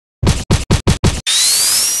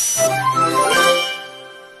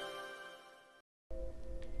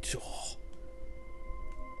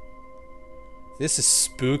This is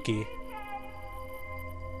spooky.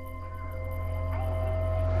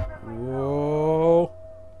 Whoa.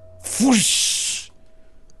 Whoosh.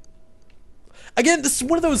 Again, this is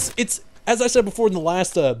one of those, it's, as I said before in the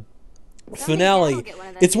last finale,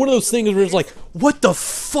 it's one of those things where it's like, what the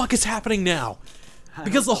fuck is happening now?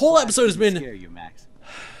 Because the whole episode has been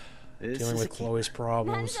dealing with Chloe's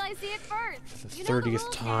problems for the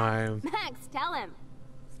 30th time. Max, tell him.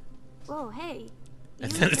 Whoa, hey.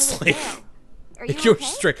 And then it's like, Are you're okay?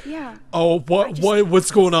 straight. Yeah. Oh, what's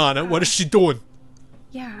going on? What is she doing?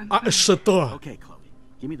 Yeah. Shut up. Okay, Chloe.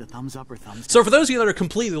 Give me the thumbs up or thumbs down. So for those of you that are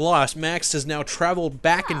completely lost, Max has now traveled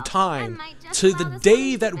back in time to the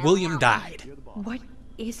day that William died. What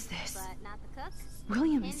is this? But not the cooks.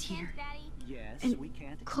 William Hint, is hint, here. Daddy. Yes, And we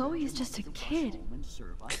can't Chloe is just a kid.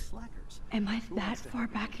 Am I that far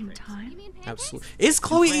back in You time? mean pancakes? Absolutely. Is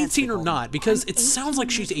Chloe 18 or not? Because it sounds like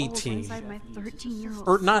she's 18. Inside my 13-year-old.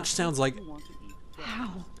 Or not sounds like...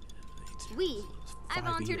 How? We. I 5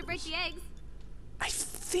 volunteered to break years. the eggs. I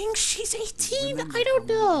think she's 18? I don't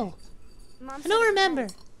know. Mom I don't remember.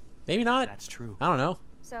 Maybe not. That's true. I don't know.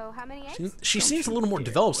 So how many eggs? She seems a little more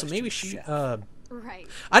developed, so maybe she, Right.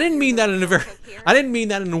 I didn't mean that in a very... I didn't mean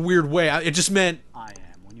that in a weird way. It just meant... I am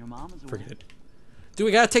when your mom is away. Forget it. Dude,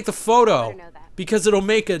 we gotta take the photo. Better know that. Because it'll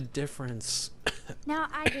make a difference. Now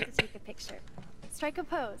I get to take a picture. Strike a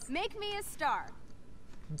pose. Make me a star.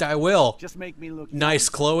 I will. Just make me look Nice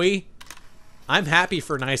Chloe. I'm happy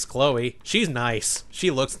for nice Chloe. She's nice.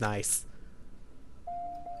 She looks nice.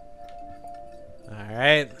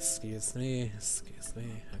 Alright, excuse me.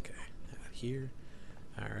 Okay, out here.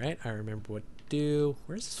 Alright, I remember what to do.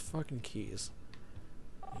 Where's his fucking keys?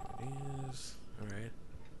 There it is. Alright.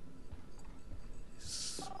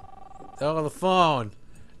 Oh, the phone.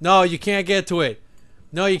 No, you can't get to it.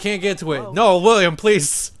 No, you can't get to it. Hello? No, William,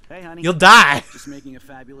 please. Hey, honey. You'll die. Just making a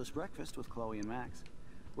fabulous breakfast with Chloe and Max.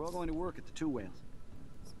 We're all going to work at the Two Whales.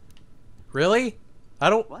 Really? I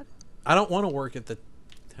don't What? want to work at the...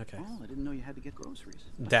 Okay. Oh, I didn't know you had to get groceries.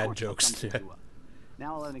 Of Dad course I'll jokes, come pick yeah. you up.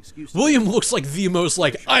 Now I'll have an excuse. William looks like the most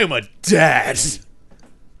like, I'm a dad.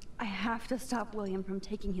 I have to stop William from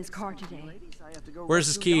taking his car today. Ladies, I have to go Where's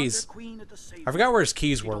his rescue yonder keys? queen at the Savory. I forgot where his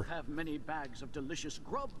keys We'll were. have many bags of delicious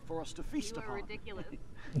grub for us to feast You are upon. ridiculous.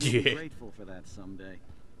 You'll be Yeah. grateful for that someday.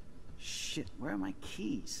 Shit, where are my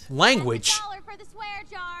keys? Language. $1 for the swear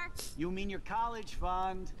jar. You mean your college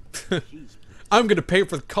fund? Keys. I'm gonna pay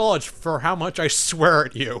for the college for how much I swear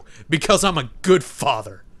at you. Because I'm a good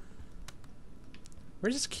father.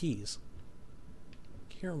 Where's his keys?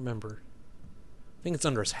 Can't remember. I think it's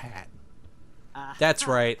under his hat. That's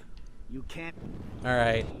right. You can't.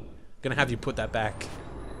 Alright. Gonna have you put that back.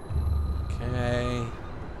 Okay.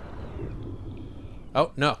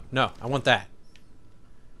 Oh, no, no. I want that.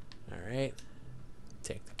 Alright.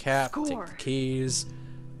 Take the cap, take Score. the keys.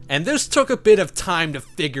 And this took a bit of time to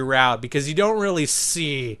figure out because you don't really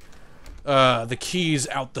see the keys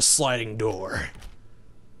out the sliding door.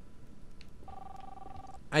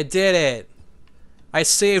 I did it. I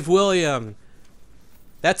saved William.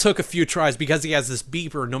 That took a few tries because he has this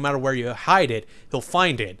beeper. No matter where you hide it, he'll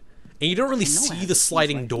find it. And you don't really I know I see have the keys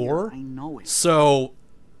sliding right door. here. I know it. So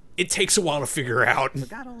it takes a while to figure out.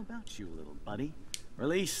 Forgot all about you, little buddy.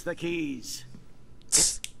 Release the keys.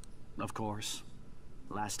 Of course.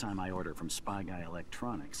 Last time I ordered from Spy Guy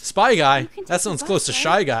Electronics. Spy Guy? can That take sounds the close to bus,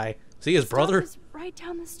 Shy right? Guy. See his brother? Stop is right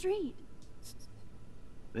down the street.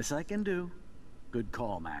 This I can do. Good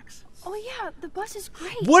call, Max. Oh yeah, the bus is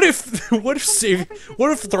great. What if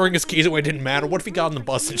throwing his keys away didn't matter? What if he got on the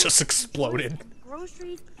bus and just exploded?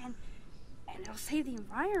 Groceries and it'll save the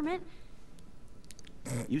environment.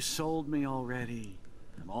 You sold me already.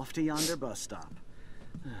 I'm off to yonder bus stop.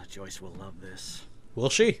 Joyce will love this. Will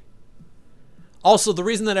she? Also, the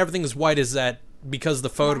reason that everything is white is that because of the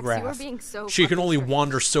photograph, being so she can fucking only strange.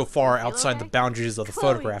 wander so far Feel outside the okay? boundaries of the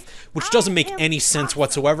Chloe, photograph, which I doesn't make am any sense awesome.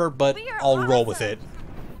 whatsoever, but We are I'll roll with it. awesome.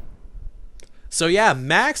 So yeah,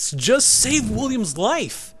 Max just saved William's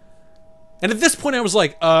life. And at this point I was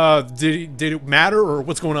like, did it matter or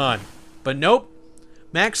what's going on? But nope.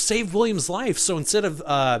 Max saved William's life, so instead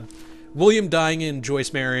of William dying and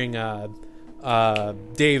Joyce marrying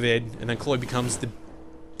David, and then Chloe becomes the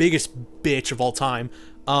biggest bitch of all time,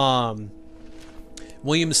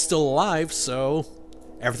 William is still alive, so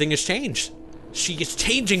everything has changed. She is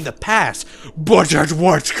changing the past, but at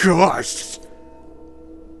what cost?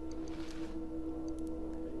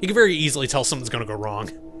 You can very easily tell something's gonna go wrong.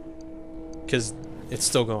 Because it's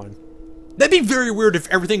still going. That'd be very weird if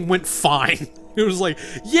everything went fine. It was like,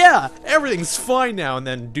 yeah, everything's fine now, and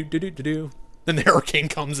then do. Then the hurricane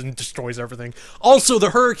comes and destroys everything. Also, the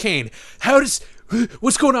hurricane.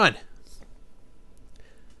 What's going on?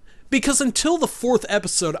 Because until the 4th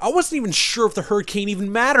episode, I wasn't even sure if the hurricane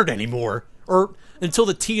even mattered anymore. Or until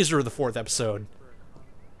the teaser of the 4th episode.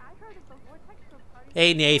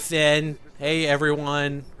 Hey, Nathan. Hey,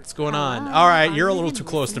 everyone. What's going on? Alright, you're a little too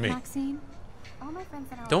close to me.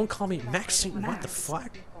 Don't call me Maxine. What the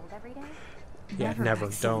fuck? Yeah, never.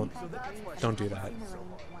 Don't do that.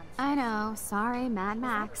 I know. Sorry, Mad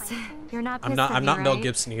Max. You're not pissed I'm not at me, Mel right?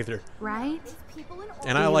 Gibson either. Right?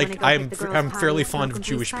 And Do you wanna go I'm get the girls' I'm pie fairly and fond smoke of a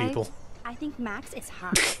blue Jewish pipe? people. I think Max is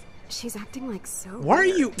hot. She's acting like so Why are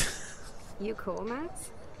weird. you? You cool,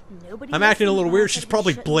 Max? Nobody I'm has acting a seen little her weird. outside She's of the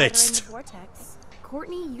probably shit and let her in blitzed. the vortex.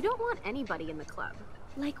 Courtney, you don't want anybody in the club.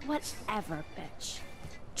 Like whatever, bitch.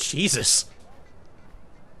 Jesus.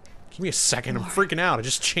 Give me a second. I'm freaking out. I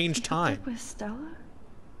just changed time. With Stella?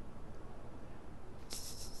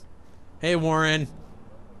 Hey, Warren.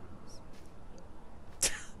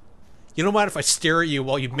 You don't mind if I stare at you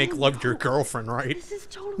while you make love to your girlfriend, right? This is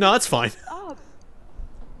totally No, that's fine. up.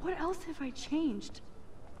 What else have I changed?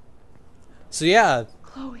 So yeah,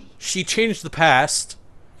 Chloe. she changed the past.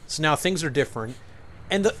 So now things are different.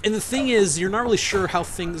 And the thing is, you're not really sure how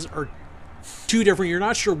things are too different. You're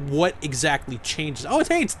not sure what exactly changes. Oh,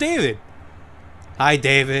 hey, it's David. Hi,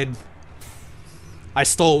 David. I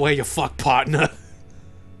stole away your fuck partner.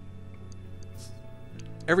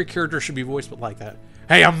 Every character should be voiced like that.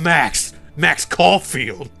 Hey, I'm Max. Max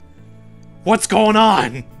Caulfield. What's going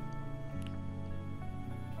on?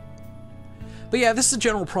 But yeah, this is a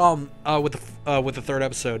general problem with the 3rd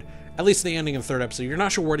episode. At least the ending of the 3rd episode. You're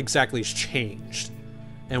not sure what exactly has changed.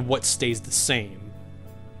 And what stays the same.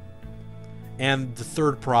 And the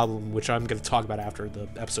 3rd problem, which I'm going to talk about after the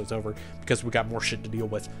episode's over, because we got more shit to deal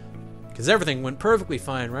with. Because everything went perfectly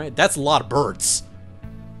fine, right? That's a lot of birds.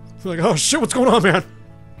 Like, oh shit, what's going on, man?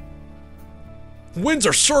 Winds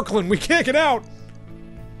are circling, we can't get out!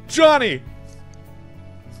 Johnny!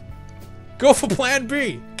 Go for plan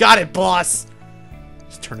B! Got it, boss!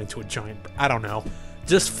 Just turn into a giant, I don't know.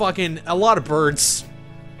 Just fucking, a lot of birds.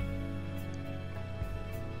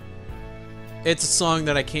 It's a song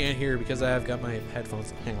that I can't hear because I've got my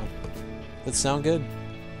headphones. Hang on. Does it sound good?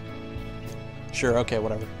 Sure, okay,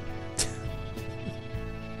 whatever.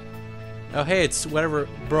 Oh, hey, it's whatever,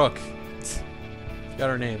 Brooke.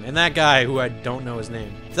 Got her name. And that guy who I don't know his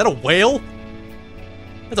name. Is that a whale?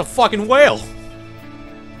 That's a fucking whale.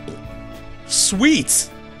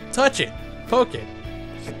 Sweet. Touch it. Poke it.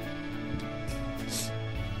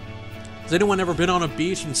 Has anyone ever been on a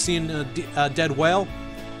beach and seen a dead whale?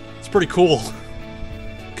 It's pretty cool.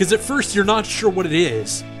 Because at first you're not sure what it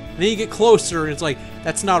is. And then you get closer and it's like,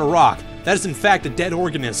 that's not a rock. That is in fact a dead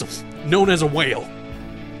organism, known as a whale.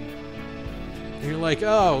 And you're like,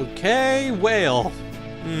 oh, okay, whale.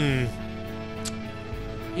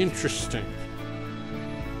 Interesting.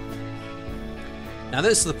 Now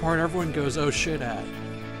this is the part everyone goes, oh shit at.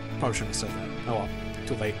 Probably shouldn't have said that. Oh well,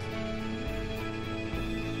 too late.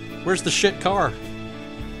 Where's the shit car?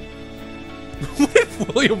 What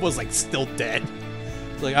if William was like still dead?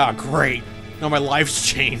 It's like, oh great, now my life's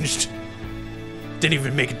changed. Didn't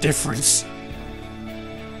even make a difference.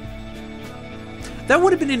 That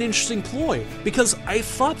would have been an interesting ploy, because I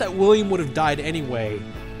thought that William would have died anyway,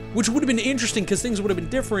 which would have been interesting because things would have been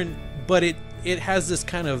different, but it has this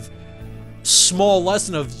kind of small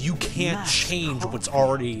lesson of you can't change what's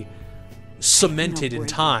already cemented in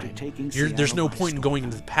time. There's no point in going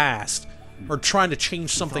into the past or trying to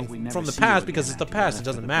change something from the past because it's the past, it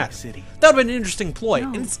doesn't matter. That would have been an interesting ploy,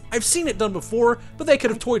 and I've seen it done before, but they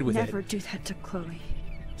could have toyed with it. Never do that to Chloe.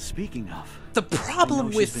 Speaking of, The problem I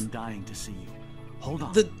know with she's been dying to see you. Hold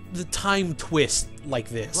on. the time twist like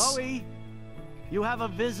this. Chloe, you have a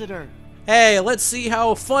visitor. Hey, let's see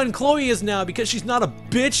how fun Chloe is now because she's not a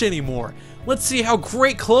bitch anymore. Let's see how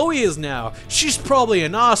great Chloe is now. She's probably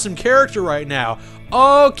an awesome character right now.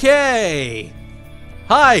 Okay.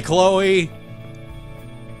 Hi, Chloe.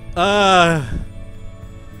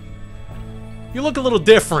 You look a little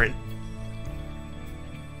different.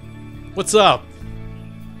 What's up?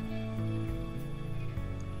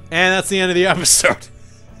 And that's the end of the episode.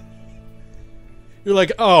 You're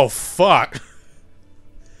like, oh, fuck.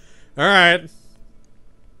 Alright.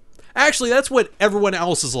 Actually, that's what everyone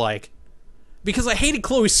else is like. Because I hated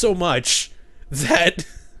Chloe so much that...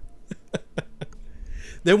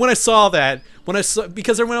 then when I saw that,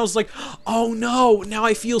 because everyone else was like, oh no, now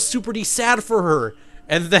I feel super sad for her.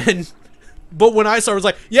 And then... But when I saw her, I was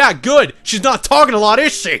like, yeah, good. She's not talking a lot,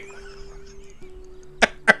 is she?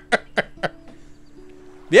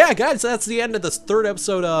 Yeah, guys, that's the end of this 3rd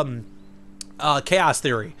episode, Chaos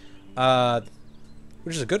Theory.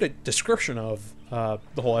 Which is a good description of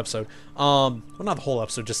the whole episode. Well, not the whole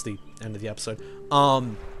episode, just the end of the episode.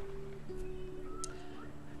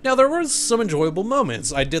 Now, there were some enjoyable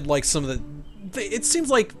moments. I did like some of the... It seems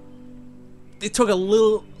like they took a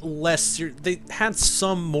little less... They had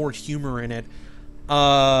some more humor in it.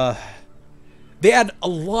 They had a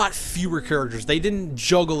lot fewer characters. They didn't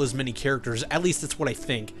juggle as many characters. At least that's what I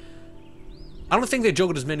think. I don't think they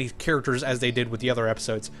juggled as many characters as they did with the other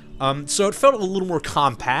episodes. So it felt a little more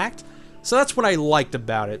compact. So that's what I liked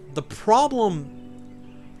about it. The problem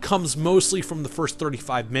comes mostly from the first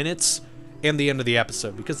 35 minutes and the end of the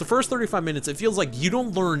episode. Because the first 35 minutes, it feels like you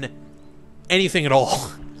don't learn anything at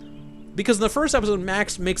all. Because in the first episode,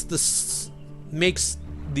 Max makes the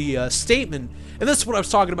statement, and this is what I was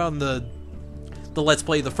talking about in the Let's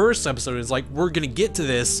Play the first episode, is like, we're gonna get to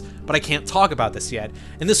this, but I can't talk about this yet.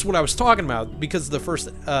 And this is what I was talking about, because the first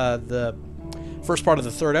part of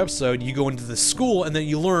the third episode, you go into the school, and then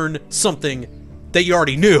you learn something that you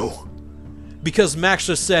already knew. Because Max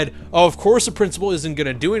just said, oh, of course the principal isn't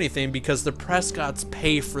gonna do anything because the Prescotts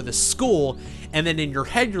pay for the school, and then in your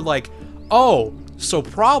head you're like, oh, so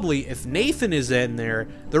probably if Nathan is in there,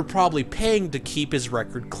 they're probably paying to keep his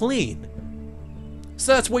record clean.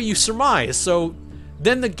 So that's what you surmise. So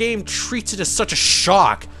then the game treats it as such a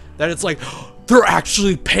shock that it's like, they're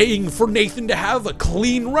actually paying for Nathan to have a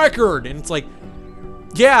clean record. And it's like,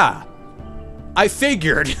 yeah, I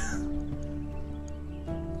figured.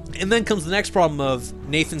 And then comes the next problem of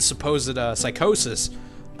Nathan's supposed psychosis,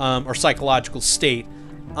 or psychological state.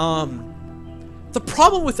 The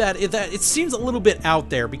problem with that is that it seems a little bit out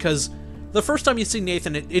there, because the first time you see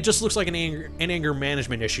Nathan, it just looks like an anger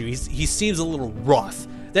management issue. He seems a little rough.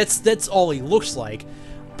 That's all he looks like.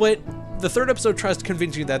 But the third episode tries to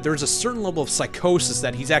convince you that there's a certain level of psychosis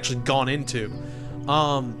that he's actually gone into.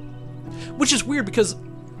 Which is weird, because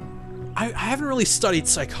I haven't really studied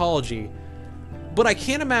psychology, but I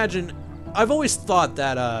can't imagine... I've always thought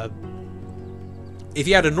that if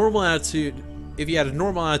you had a normal attitude, you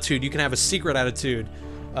can have a secret attitude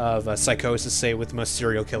of psychosis, say with most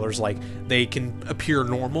serial killers. Like, they can appear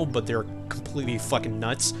normal, but they're completely fucking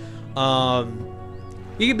nuts.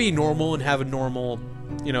 You can be normal and have a normal,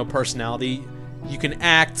 personality. You can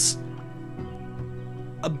act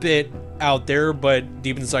a bit out there, but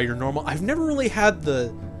deep inside you're normal. I've never really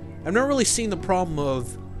seen the problem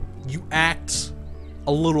of you act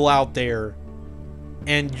a little out there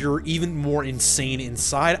and you're even more insane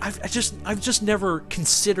inside. I've just never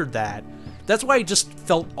considered that. That's why I just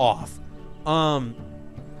felt off. The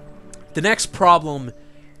next problem,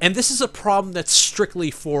 and this is a problem that's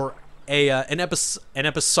strictly for an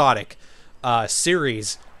episodic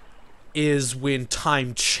series, is when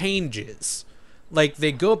time changes. Like,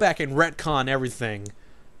 they go back and retcon everything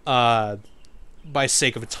by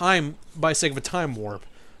sake of a time warp.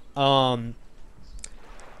 The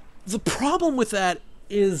problem with that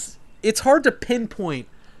is it's hard to pinpoint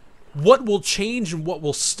what will change and what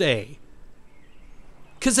will stay.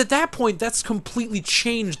 Because at that point, that's completely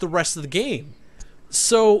changed the rest of the game.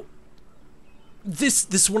 So, this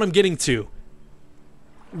is what I'm getting to.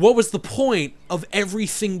 What was the point of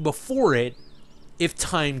everything before it if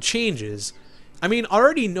time changes? I mean, I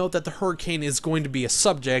already know that the hurricane is going to be a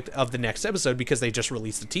subject of the next episode because they just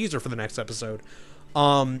released a teaser for the next episode.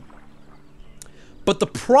 But the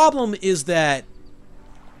problem is that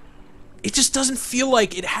it just doesn't feel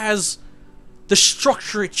like it has the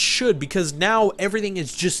structure it should, because now everything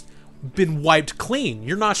has just been wiped clean.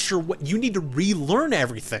 You're not sure what you need to relearn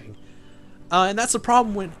everything, and that's the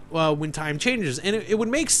problem when time changes. And it would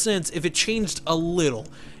make sense if it changed a little,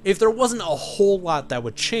 if there wasn't a whole lot that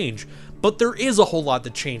would change. But there is a whole lot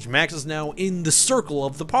that changed. Max is now in the circle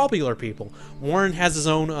of the popular people. Warren has his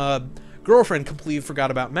own girlfriend. Completely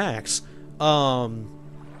forgot about Max. And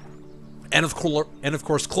of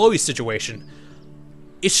course Chloe's situation.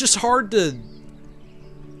 It's just hard to...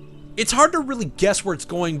 It's hard to really guess where it's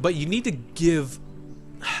going, but you need to give...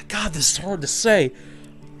 God, this is hard to say.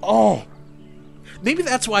 Oh. Maybe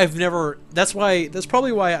that's why I've never... That's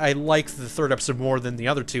probably why I like the third episode more than the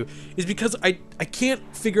other two, is because I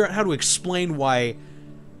can't figure out how to explain why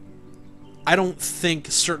I don't think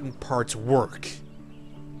certain parts work.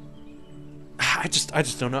 I just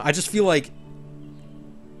don't know. I just feel like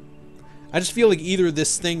either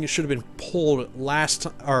this thing should have been pulled last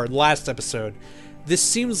episode. This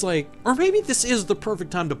seems like, or maybe this is the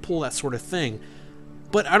perfect time to pull that sort of thing,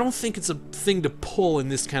 but I don't think it's a thing to pull in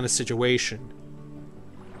this kind of situation.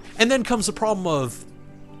 And then comes the problem of,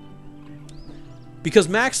 because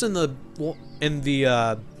Max in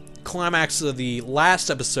the climax of the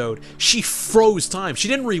last episode, she froze time. She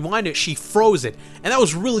didn't rewind it, she froze it, and that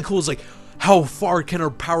was really cool. It's like, how far can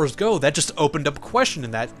her powers go? That just opened up a question,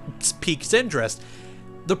 and that piques interest.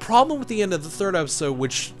 the problem with the end of the third episode,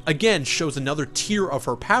 which again shows another tier of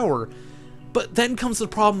her power, but then comes the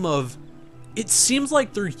problem of, it seems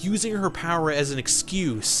like they're using her power as an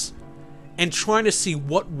excuse and trying to see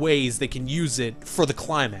what ways they can use it for the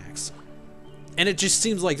climax. And it just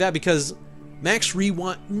seems like that because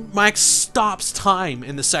Max stops time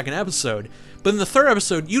in the second episode, but in the third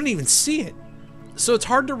episode, you didn't even see it. So it's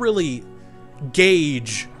hard to really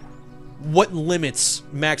gauge what limits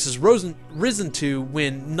Max has risen to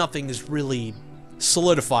when nothing is really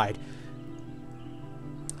solidified.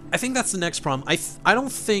 I think that's the next problem. I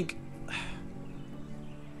don't think...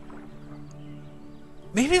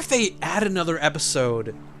 Maybe if they add another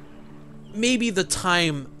episode, maybe the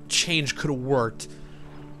time change could have worked.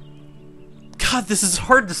 God, this is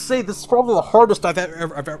hard to say. This is probably the hardest I've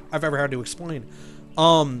ever had to explain.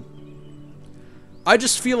 I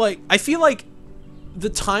just feel like... I feel like the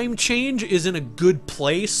time change is in a good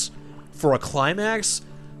place for a climax,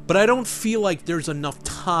 but I don't feel like there's enough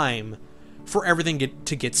time for everything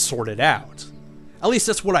to get sorted out. At least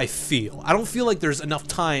that's what I feel. I don't feel like there's enough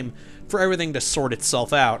time for everything to sort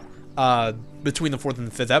itself out between the 4th and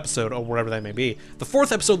the 5th episode, or whatever that may be. The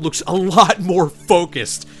 4th episode looks a lot more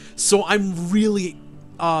focused, so I'm really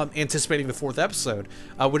anticipating the 4th episode,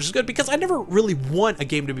 which is good, because I never really want a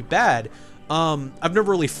game to be bad. I've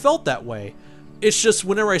never really felt that way. It's just,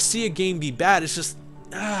 whenever I see a game be bad, it's just...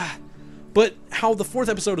 But how the 4th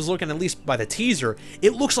episode is looking, at least by the teaser,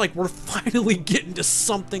 it looks like we're finally getting to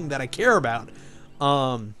something that I care about.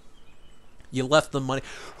 You left the money.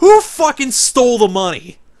 Who fucking stole the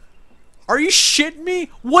money? Are you shitting me?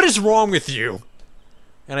 What is wrong with you?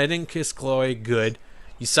 And I didn't kiss Chloe. Good.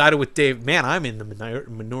 You sided with Dave. Man, I'm in the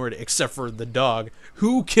minority, except for the dog.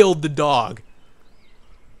 Who killed the dog?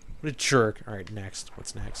 What a jerk. Alright, next.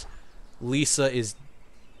 What's next? Lisa is...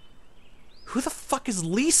 Who the fuck is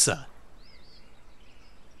Lisa?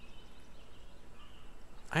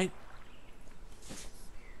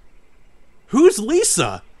 Who's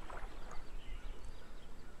Lisa?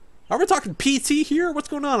 Are we talking PT here? What's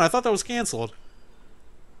going on? I thought that was canceled.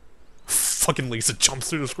 Fucking Lisa jumps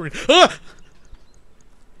through the screen. Ah!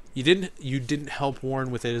 You didn't help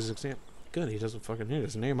Warren with his exam. Good, he doesn't fucking need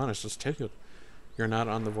his name on it. It's just take it. You're not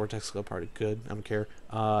on the Vortex Club party. Good, I don't care.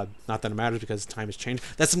 Not that it matters because time has changed.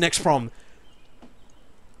 That's the next problem.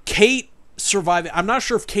 Kate surviving. I'm not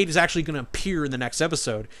sure if Kate is actually going to appear in the next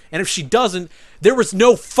episode. And if she doesn't, there was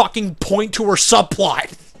no fucking point to her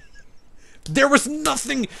subplot. There was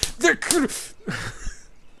nothing. There could.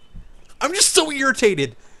 I'm just so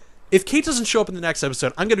irritated. If Kate doesn't show up in the next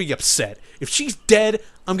episode, I'm going to be upset. If she's dead,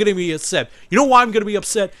 I'm going to be upset. You know why I'm going to be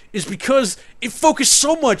upset? Is because it focused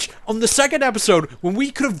so much on the second episode when we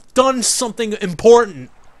could have done something important.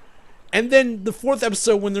 And then the 4th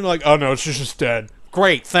episode when they're like, oh no, she's just dead.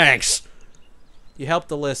 Great, thanks. You helped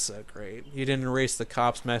Alyssa. Great. You didn't erase the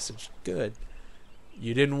cop's message. Good.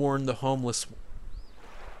 You didn't warn the homeless.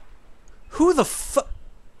 Who the fuck?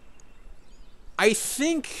 I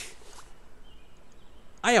think...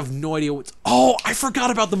 I have no idea what's... Oh, I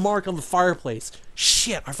forgot about the mark on the fireplace.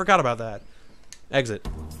 Shit, I forgot about that. Exit.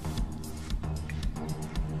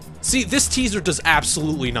 See, this teaser does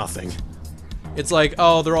absolutely nothing. It's like,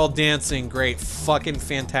 oh, they're all dancing. Great. Fucking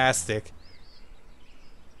fantastic.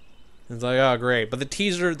 It's like, oh, great. But the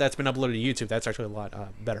teaser that's been uploaded to YouTube, that's actually a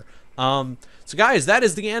lot better. So guys, that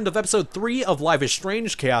is the end of episode 3 of Life is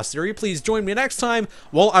Strange Chaos Theory. Please join me next time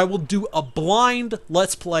while I will do a blind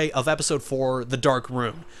Let's Play of episode 4, The Dark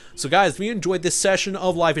Room. So guys, if you enjoyed this session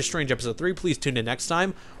of Life is Strange episode 3, please tune in next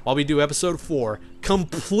time while we do episode 4.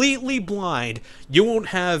 Completely blind. You won't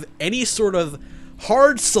have any sort of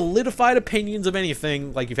hard, solidified opinions of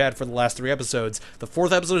anything like you've had for the last 3 episodes. The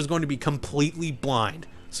 4th episode is going to be completely blind.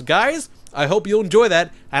 So guys, I hope you'll enjoy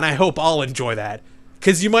that, and I hope I'll enjoy that.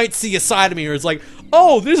 Because you might see a side of me where it's like,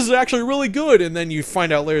 oh, this is actually really good, and then you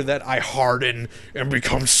find out later that I harden and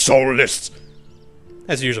become soulless.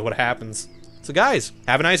 That's usually what happens. So guys,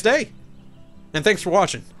 have a nice day. And thanks for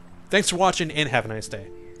watching. Thanks for watching and have a nice day.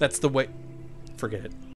 That's the way. Forget it.